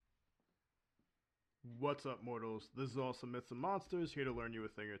What's up, mortals? This is Awesome Myths and Monsters, here to learn you a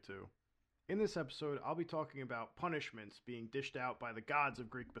thing or two. In this episode, I'll be talking about punishments being dished out by the gods of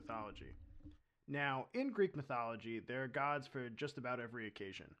Greek mythology. Now, in Greek mythology, there are gods for just about every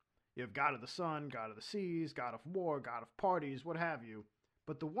occasion. You have God of the sun, God of the seas, God of war, God of parties, what have you.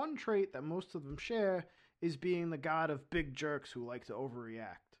 But the one trait that most of them share is being the god of big jerks who like to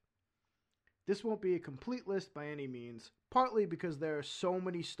overreact. This won't be a complete list by any means, partly because there are so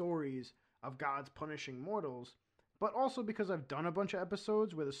many stories of gods punishing mortals, but also because I've done a bunch of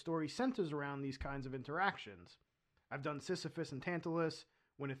episodes where the story centers around these kinds of interactions. I've done Sisyphus and Tantalus,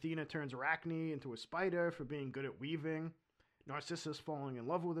 when Athena turns Arachne into a spider for being good at weaving, Narcissus falling in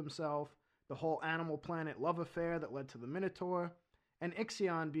love with himself, the whole Animal Planet love affair that led to the Minotaur, and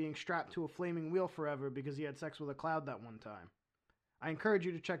Ixion being strapped to a flaming wheel forever because he had sex with a cloud that one time. I encourage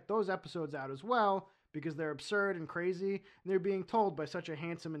you to check those episodes out as well, because they're absurd and crazy, and they're being told by such a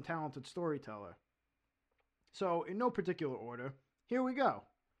handsome and talented storyteller. So, in no particular order, here we go.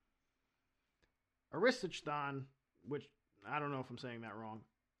 Ariston, which I don't know if I'm saying that wrong,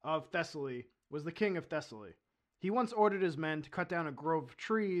 of Thessaly, was the king of Thessaly. He once ordered his men to cut down a grove of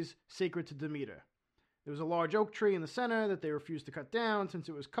trees sacred to Demeter. There was a large oak tree in the center that they refused to cut down since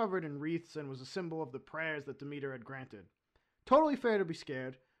it was covered in wreaths and was a symbol of the prayers that Demeter had granted. Totally fair to be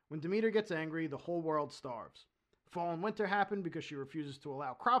scared. When Demeter gets angry, the whole world starves. Fall and winter happen because she refuses to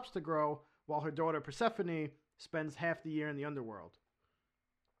allow crops to grow, while her daughter Persephone spends half the year in the underworld.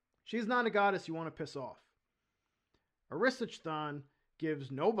 She's not a goddess you want to piss off. Ariston gives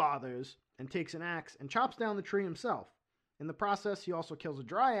no bothers and takes an axe and chops down the tree himself. In the process, he also kills a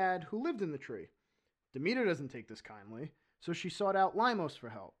dryad who lived in the tree. Demeter doesn't take this kindly, so she sought out Limos for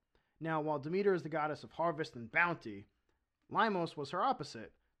help. Now, while Demeter is the goddess of harvest and bounty, Limos was her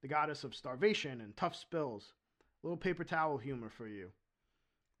opposite, the goddess of starvation and tough spills. A little paper towel humor for you.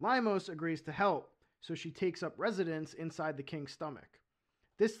 Limos agrees to help, so she takes up residence inside the king's stomach.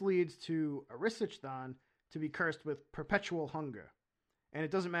 This leads to Ariston to be cursed with perpetual hunger. And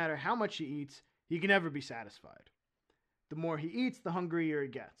it doesn't matter how much he eats, he can never be satisfied. The more he eats, the hungrier he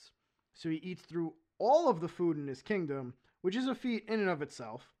gets. So he eats through all of the food in his kingdom, which is a feat in and of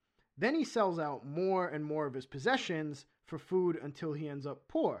itself. Then he sells out more and more of his possessions for food until he ends up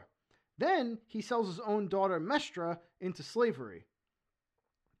poor. Then he sells his own daughter Mestra into slavery.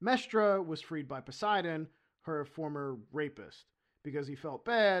 Mestra was freed by Poseidon, her former rapist, because he felt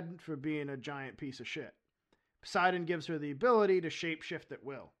bad for being a giant piece of shit. Poseidon gives her the ability to shapeshift at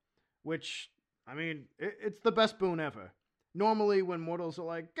will, which, it's the best boon ever. Normally, when mortals are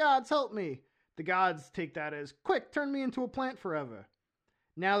like, "Gods, help me," the gods take that as, "Quick, turn me into a plant forever."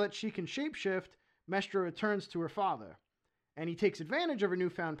 Now that she can shapeshift, Mestra returns to her father, and he takes advantage of her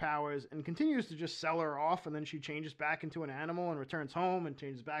newfound powers and continues to just sell her off, and then she changes back into an animal and returns home and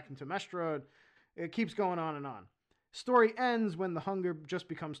changes back into Mestra. It keeps going on and on. Story ends when the hunger just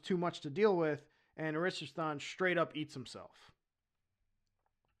becomes too much to deal with, and Ariston straight up eats himself.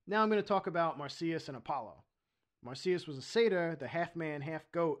 Now I'm going to talk about Marsyas and Apollo. Marsyas was a satyr, the half-man,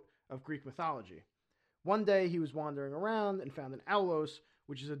 half-goat of Greek mythology. One day he was wandering around and found an aulos,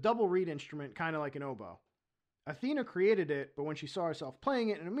 which is a double reed instrument, kind of like an oboe. Athena created it, but when she saw herself playing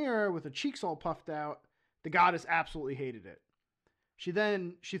it in a mirror with her cheeks all puffed out, the goddess absolutely hated it. She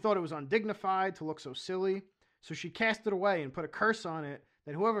thought it was undignified to look so silly, so she cast it away and put a curse on it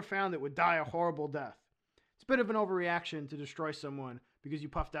that whoever found it would die a horrible death. It's a bit of an overreaction to destroy someone because you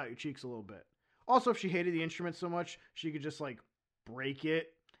puffed out your cheeks a little bit. Also, if she hated the instrument so much, she could just break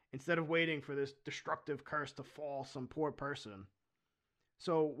it instead of waiting for this destructive curse to fall some poor person.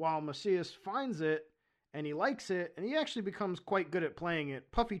 So while Marsyas finds it, and he likes it, and he actually becomes quite good at playing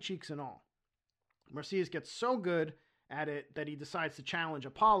it, puffy cheeks and all. Marsyas gets so good at it that he decides to challenge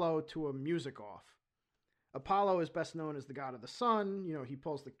Apollo to a music-off. Apollo is best known as the god of the sun. He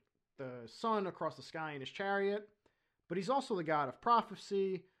pulls the sun across the sky in his chariot. But he's also the god of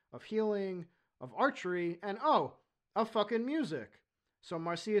prophecy, of healing, of archery, and of fucking music. So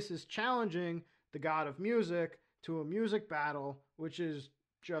Marsyas is challenging the god of music to a music battle, which is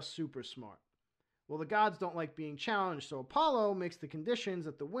just super smart. Well, the gods don't like being challenged, so Apollo makes the conditions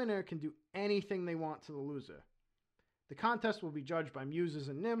that the winner can do anything they want to the loser. The contest will be judged by muses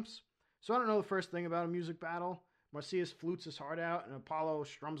and nymphs, so I don't know the first thing about a music battle. Marsyas flutes his heart out, and Apollo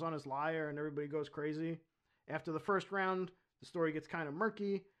strums on his lyre, and everybody goes crazy. After the first round, the story gets kind of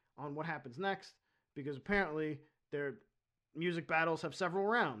murky on what happens next, because apparently their music battles have several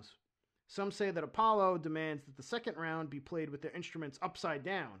rounds. Some say that Apollo demands that the second round be played with their instruments upside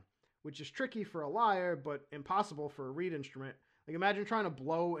down, which is tricky for a lyre, but impossible for a reed instrument. Imagine trying to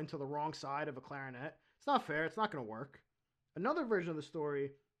blow into the wrong side of a clarinet. It's not fair. It's not going to work. Another version of the story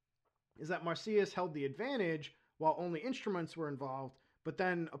is that Marsyas held the advantage while only instruments were involved, but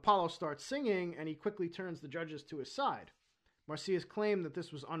then Apollo starts singing and he quickly turns the judges to his side. Marsyas claimed that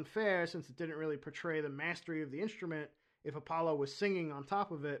this was unfair since it didn't really portray the mastery of the instrument if Apollo was singing on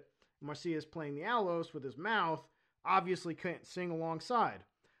top of it. Marsyas playing the aulos with his mouth obviously couldn't sing alongside.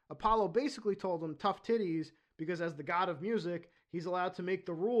 Apollo basically told him tough titties because as the god of music, he's allowed to make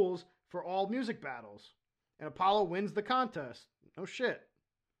the rules for all music battles. And Apollo wins the contest. No shit.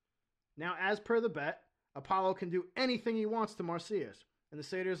 Now, as per the bet, Apollo can do anything he wants to Marsyas. And the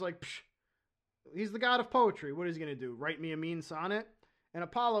satyr's like, psh, he's the god of poetry. What is he going to do? Write me a mean sonnet? And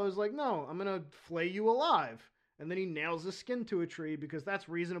Apollo is like, no, I'm going to flay you alive. And then he nails his skin to a tree because that's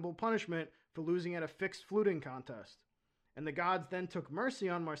reasonable punishment for losing at a fixed fluting contest. And the gods then took mercy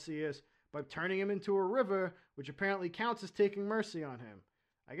on Marsyas by turning him into a river, which apparently counts as taking mercy on him.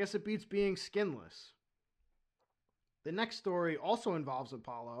 I guess it beats being skinless. The next story also involves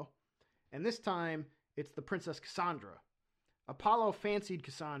Apollo, and this time it's the Princess Cassandra. Apollo fancied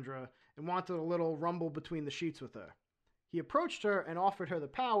Cassandra and wanted a little rumble between the sheets with her. He approached her and offered her the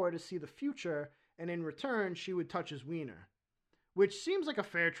power to see the future, and in return she would touch his wiener. Which seems like a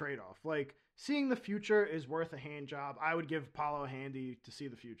fair trade-off. Like, seeing the future is worth a hand job. I would give Apollo a handy to see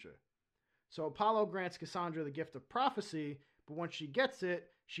the future. So Apollo grants Cassandra the gift of prophecy, but once she gets it,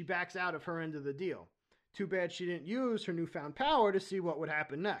 she backs out of her end of the deal. Too bad she didn't use her newfound power to see what would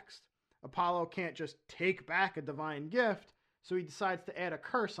happen next. Apollo can't just take back a divine gift, so he decides to add a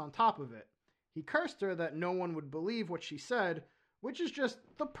curse on top of it. He cursed her that no one would believe what she said, which is just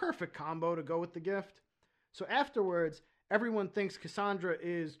the perfect combo to go with the gift. So afterwards, everyone thinks Cassandra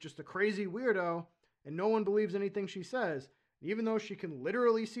is just a crazy weirdo, and no one believes anything she says. Even though she can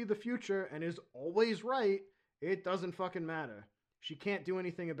literally see the future and is always right, it doesn't fucking matter. She can't do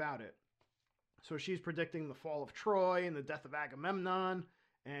anything about it. So she's predicting the fall of Troy and the death of Agamemnon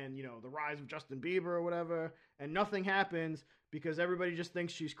and, the rise of Justin Bieber or whatever. And nothing happens because everybody just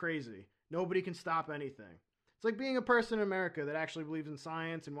thinks she's crazy. Nobody can stop anything. It's like being a person in America that actually believes in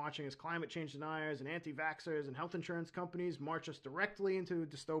science and watching as climate change deniers and anti-vaxxers and health insurance companies march us directly into a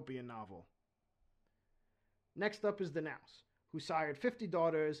dystopian novel. Next up is Danaus, who sired 50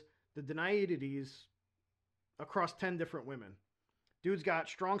 daughters, the Danaides, across 10 different women. Dude's got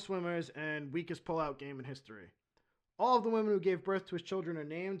strong swimmers and weakest pullout game in history. All of the women who gave birth to his children are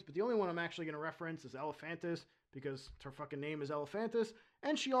named, but the only one I'm actually going to reference is Elephantis, because her fucking name is Elephantis,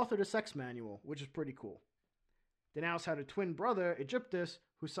 and she authored a sex manual, which is pretty cool. Danaus had a twin brother, Aegyptus,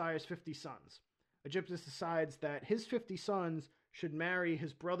 who sires 50 sons. Aegyptus decides that his 50 sons should marry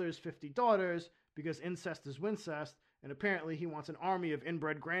his brother's 50 daughters because incest is wincest, and apparently he wants an army of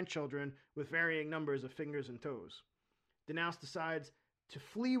inbred grandchildren with varying numbers of fingers and toes. Danaus decides to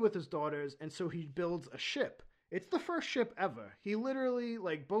flee with his daughters, and so he builds a ship. It's the first ship ever. He literally,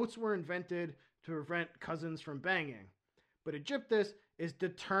 boats were invented to prevent cousins from banging. But Aegyptus is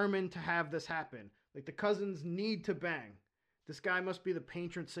determined to have this happen. The cousins need to bang. This guy must be the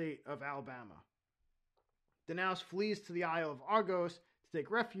patron saint of Alabama. Danaus flees to the Isle of Argos to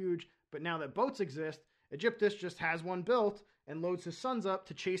take refuge, but now that boats exist, Aegyptus just has one built and loads his sons up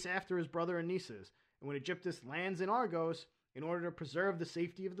to chase after his brother and nieces. And when Aegyptus lands in Argos, in order to preserve the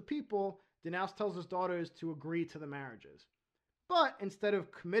safety of the people, Danaus tells his daughters to agree to the marriages. But instead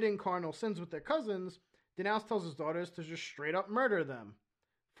of committing carnal sins with their cousins, Danaus tells his daughters to just straight up murder them.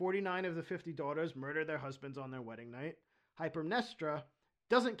 49 of the 50 daughters murder their husbands on their wedding night. Hypermnestra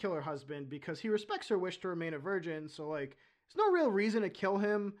doesn't kill her husband because he respects her wish to remain a virgin, so there's no real reason to kill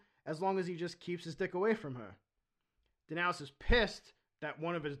him as long as he just keeps his dick away from her. Danaus is pissed that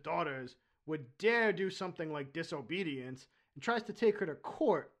one of his daughters would dare do something like disobedience and tries to take her to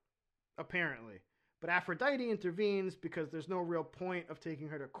court, apparently. But Aphrodite intervenes because there's no real point of taking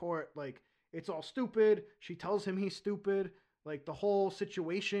her to court. It's all stupid. She tells him he's stupid. The whole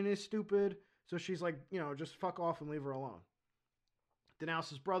situation is stupid. So she's just fuck off and leave her alone.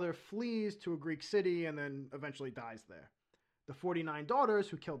 Danaus' brother flees to a Greek city and then eventually dies there. The 49 daughters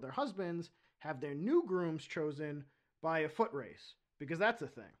who killed their husbands have their new grooms chosen by a foot race, because that's a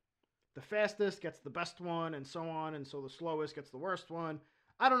thing. The fastest gets the best one, and so on, and so the slowest gets the worst one.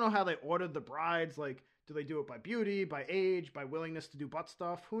 I don't know how they ordered the brides. Do they do it by beauty, by age, by willingness to do butt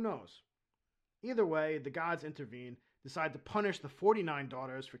stuff? Who knows? Either way, the gods intervene, decide to punish the 49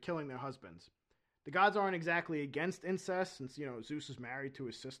 daughters for killing their husbands. The gods aren't exactly against incest, since, Zeus is married to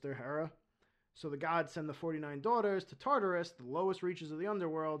his sister, Hera. So the gods send the 49 daughters to Tartarus, the lowest reaches of the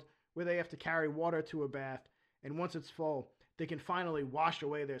underworld, where they have to carry water to a bath, and once it's full, they can finally wash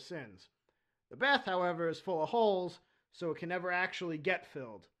away their sins. The bath, however, is full of holes, so it can never actually get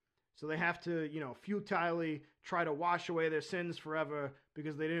filled. So they have to, futilely try to wash away their sins forever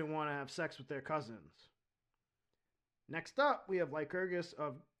because they didn't want to have sex with their cousins. Next up, we have Lycurgus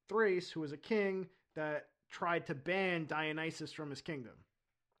of Thrace, who was a king that tried to ban Dionysus from his kingdom.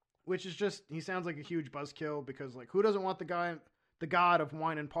 Which is just, he sounds like a huge buzzkill because, who doesn't want the god of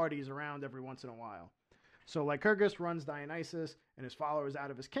wine and parties around every once in a while? So Lycurgus runs Dionysus and his followers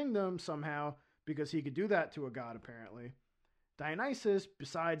out of his kingdom somehow because he could do that to a god, apparently. Dionysus,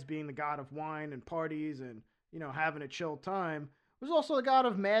 besides being the god of wine and parties and, having a chill time, was also the god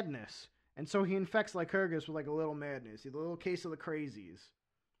of madness. And so he infects Lycurgus with a little madness, a little case of the crazies.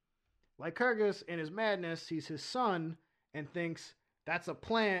 Lycurgus, in his madness, sees his son and thinks that's a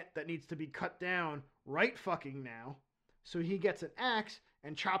plant that needs to be cut down right fucking now. So he gets an axe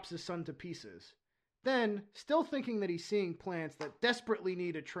and chops his son to pieces. Then, still thinking that he's seeing plants that desperately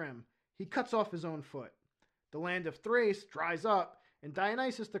need a trim, he cuts off his own foot. The land of Thrace dries up, and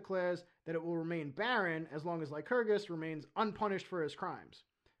Dionysus declares that it will remain barren as long as Lycurgus remains unpunished for his crimes,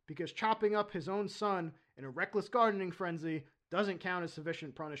 because chopping up his own son in a reckless gardening frenzy doesn't count as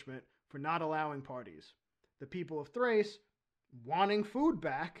sufficient punishment for not allowing parties. The people of Thrace, wanting food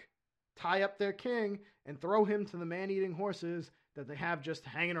back, tie up their king and throw him to the man-eating horses that they have just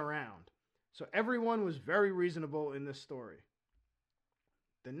hanging around. So everyone was very reasonable in this story.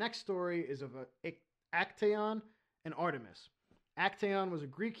 The next story is of Actaeon and Artemis. Actaeon was a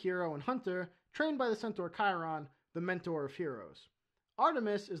Greek hero and hunter trained by the centaur Chiron, the mentor of heroes.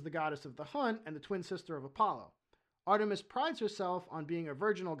 Artemis is the goddess of the hunt and the twin sister of Apollo. Artemis prides herself on being a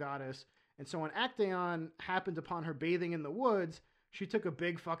virginal goddess, and so when Actaeon happened upon her bathing in the woods, she took a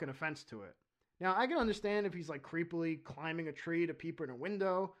big fucking offense to it. Now, I can understand if he's creepily climbing a tree to peep in a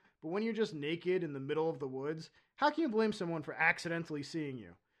window, but when you're just naked in the middle of the woods, how can you blame someone for accidentally seeing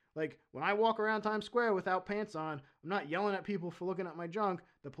you? When I walk around Times Square without pants on, I'm not yelling at people for looking at my junk.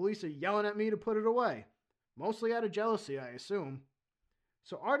 The police are yelling at me to put it away. Mostly out of jealousy, I assume.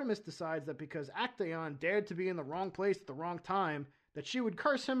 So Artemis decides that because Actaeon dared to be in the wrong place at the wrong time, that she would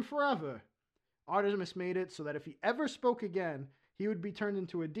curse him forever. Artemis made it so that if he ever spoke again, he would be turned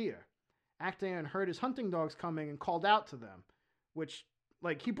into a deer. Actaeon heard his hunting dogs coming and called out to them, which,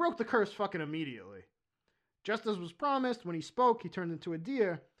 he broke the curse fucking immediately. Just as was promised, when he spoke, he turned into a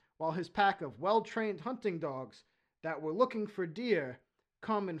deer, while his pack of well-trained hunting dogs that were looking for deer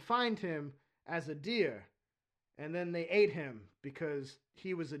come and find him as a deer, and then they ate him because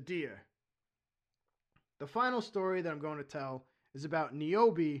he was a deer. The final story that I'm going to tell is about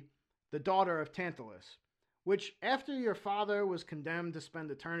Niobe, the daughter of Tantalus, which, after your father was condemned to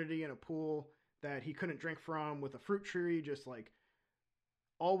spend eternity in a pool that he couldn't drink from with a fruit tree just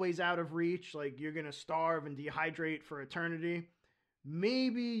always out of reach, you're going to starve and dehydrate for eternity,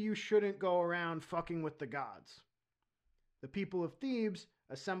 maybe you shouldn't go around fucking with the gods. The people of Thebes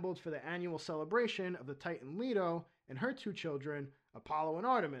assembled for the annual celebration of the Titan Leto and her two children, Apollo and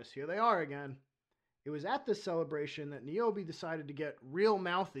Artemis. Here they are again. It was at this celebration that Niobe decided to get real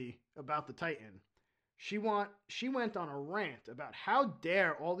mouthy about the Titan. She went on a rant about how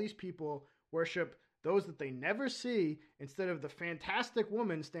dare all these people worship those that they never see instead of the fantastic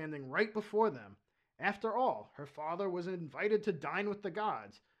woman standing right before them. After all, her father was invited to dine with the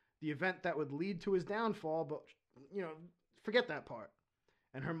gods, the event that would lead to his downfall, but, forget that part.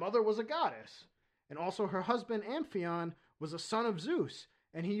 And her mother was a goddess. And also her husband Amphion was a son of Zeus,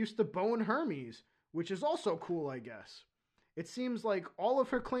 and he used to bone Hermes, which is also cool, I guess. It seems like all of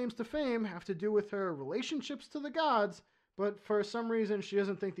her claims to fame have to do with her relationships to the gods, but for some reason she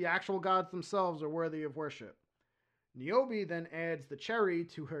doesn't think the actual gods themselves are worthy of worship. Niobe then adds the cherry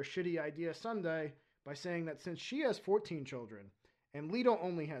to her shitty idea sundae by saying that since she has 14 children, and Leto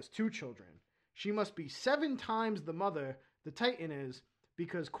only has 2 children, she must be 7 times the mother the Titan is,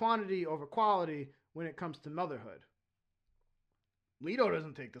 because quantity over quality when it comes to motherhood. Leto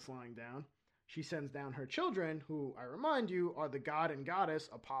doesn't take this lying down. She sends down her children, who, I remind you, are the god and goddess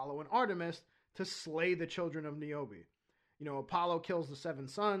Apollo and Artemis, to slay the children of Niobe. Apollo kills the 7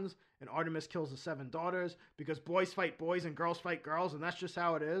 sons, and Artemis kills the 7 daughters, because boys fight boys and girls fight girls, and that's just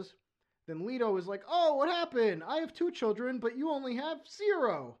how it is. Then Leto is like, oh, what happened? I have 2 children, but you only have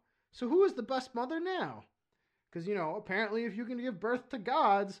 0. So who is the best mother now? Because, apparently if you can give birth to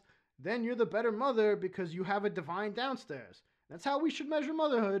gods, then you're the better mother because you have a divine downstairs. That's how we should measure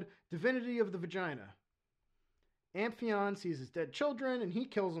motherhood, divinity of the vagina. Amphion sees his dead children and he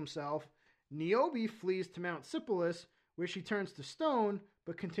kills himself. Niobe flees to Mount Sipylus, where she turns to stone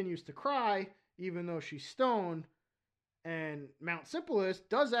but continues to cry even though she's stone. And Mount Sipylus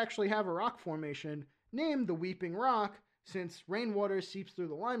does actually have a rock formation named the Weeping Rock, since rainwater seeps through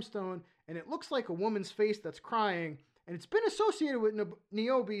the limestone and it looks like a woman's face that's crying, And it's been associated with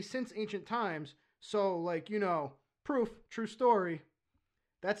Niobe since ancient times. So, like, proof, true story.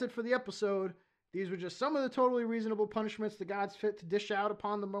 That's it for the episode. These were just some of the totally reasonable punishments the gods fit to dish out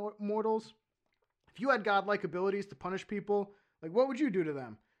upon the mortals. If you had godlike abilities to punish people, like, what would you do to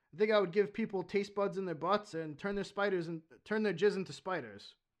them? I think I would give people taste buds in their butts and turn their jizz into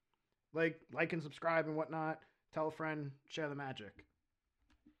spiders. Like and subscribe and whatnot. Tell a friend, share the magic.